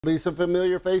Be some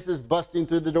familiar faces busting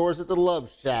through the doors at the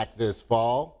Love Shack this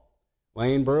fall.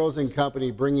 Lane Burroughs and company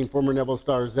bringing former Neville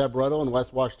star Zeb Ruddell and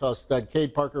West Ouachita stud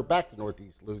Kade Parker back to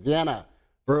Northeast Louisiana.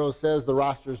 Burroughs says the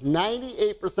roster's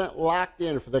 98% locked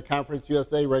in for the Conference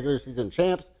USA regular season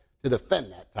champs to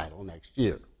defend that title next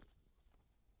year.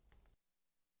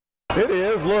 It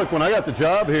is. Look, when I got the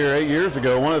job here 8 years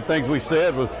ago, one of the things we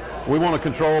said was we want to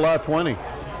control I-20,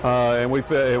 and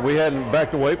we hadn't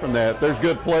backed away from that. There's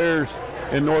good players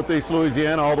in Northeast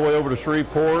Louisiana all the way over to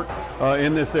Shreveport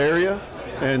in this area,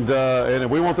 and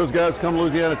we want those guys to come to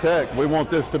Louisiana Tech. We want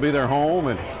this to be their home,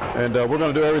 and we're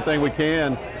going to do everything we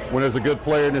can when there's a good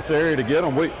player in this area to get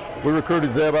them. We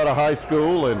recruited Zeb out of high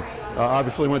school and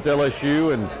obviously went to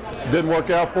LSU and didn't work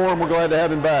out for him. We're glad to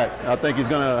have him back. I think he's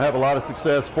going to have a lot of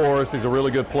success for us. He's a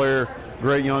really good player,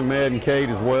 great young man, and Kade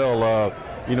as well.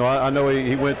 You know, I know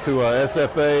he went to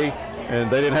SFA and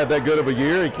they didn't have that good of a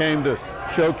year. He came to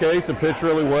showcase and pitch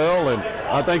really well, and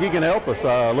I think he can help us.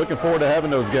 Looking forward to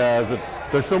having those guys.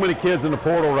 There's so many kids in the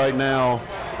portal right now.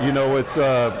 You know,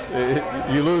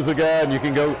 you lose a guy and you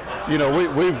can go. You know,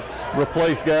 we've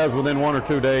replaced guys within 1 or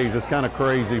 2 days. It's kind of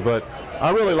crazy, but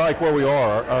I really like where we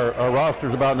are. Our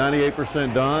roster's about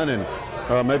 98% done,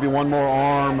 and maybe one more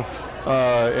arm,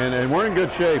 and we're in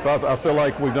good shape. I feel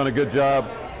like we've done a good job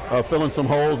filling some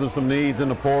holes and some needs in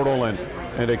the portal,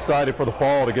 and excited for the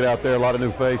fall to get out there, a lot of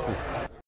new faces.